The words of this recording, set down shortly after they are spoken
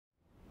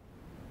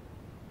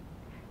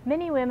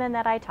Many women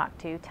that I talk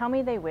to tell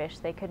me they wish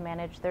they could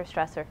manage their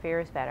stress or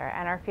fears better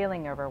and are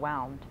feeling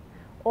overwhelmed.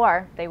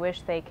 Or they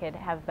wish they could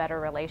have better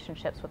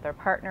relationships with their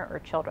partner or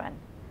children.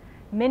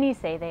 Many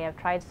say they have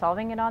tried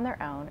solving it on their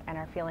own and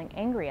are feeling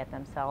angry at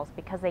themselves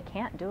because they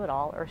can't do it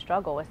all or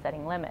struggle with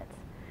setting limits.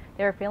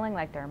 They are feeling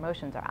like their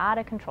emotions are out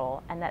of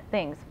control and that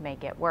things may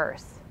get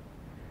worse.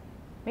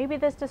 Maybe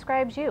this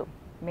describes you.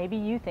 Maybe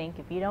you think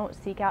if you don't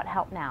seek out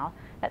help now,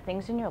 that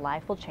things in your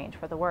life will change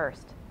for the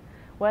worst.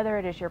 Whether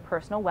it is your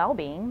personal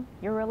well-being,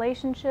 your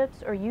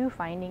relationships, or you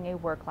finding a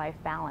work-life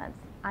balance,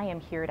 I am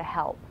here to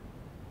help.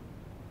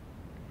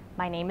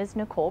 My name is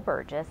Nicole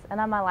Burgess, and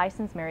I'm a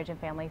licensed marriage and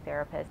family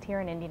therapist here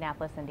in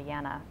Indianapolis,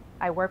 Indiana.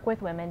 I work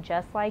with women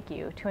just like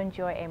you to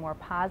enjoy a more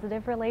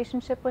positive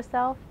relationship with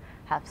self,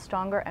 have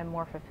stronger and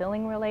more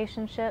fulfilling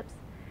relationships,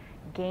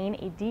 gain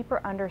a deeper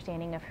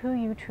understanding of who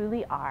you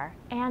truly are,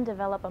 and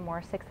develop a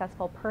more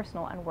successful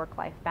personal and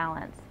work-life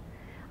balance.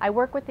 I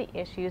work with the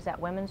issues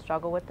that women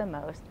struggle with the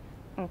most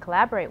and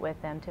collaborate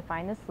with them to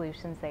find the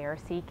solutions they are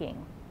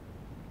seeking.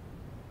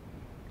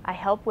 I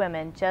help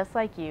women just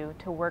like you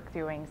to work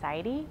through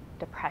anxiety,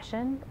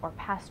 depression, or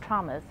past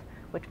traumas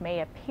which may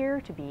appear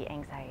to be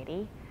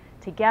anxiety.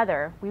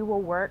 Together, we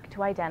will work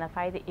to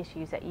identify the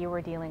issues that you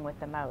are dealing with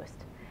the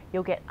most.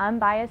 You'll get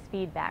unbiased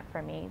feedback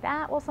from me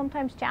that will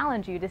sometimes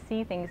challenge you to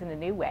see things in a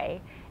new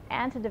way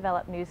and to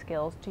develop new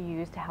skills to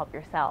use to help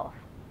yourself.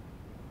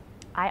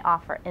 I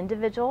offer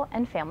individual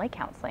and family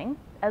counseling,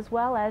 as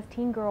well as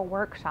teen girl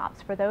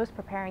workshops for those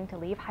preparing to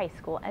leave high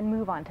school and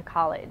move on to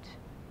college.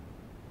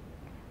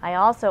 I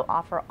also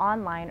offer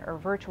online or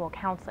virtual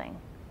counseling.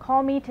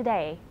 Call me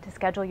today to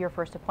schedule your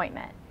first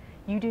appointment.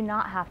 You do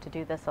not have to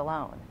do this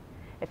alone.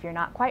 If you're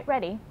not quite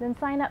ready, then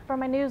sign up for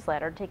my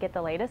newsletter to get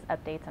the latest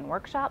updates on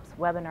workshops,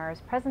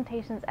 webinars,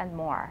 presentations, and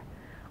more.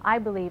 I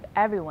believe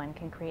everyone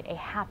can create a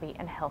happy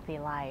and healthy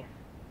life.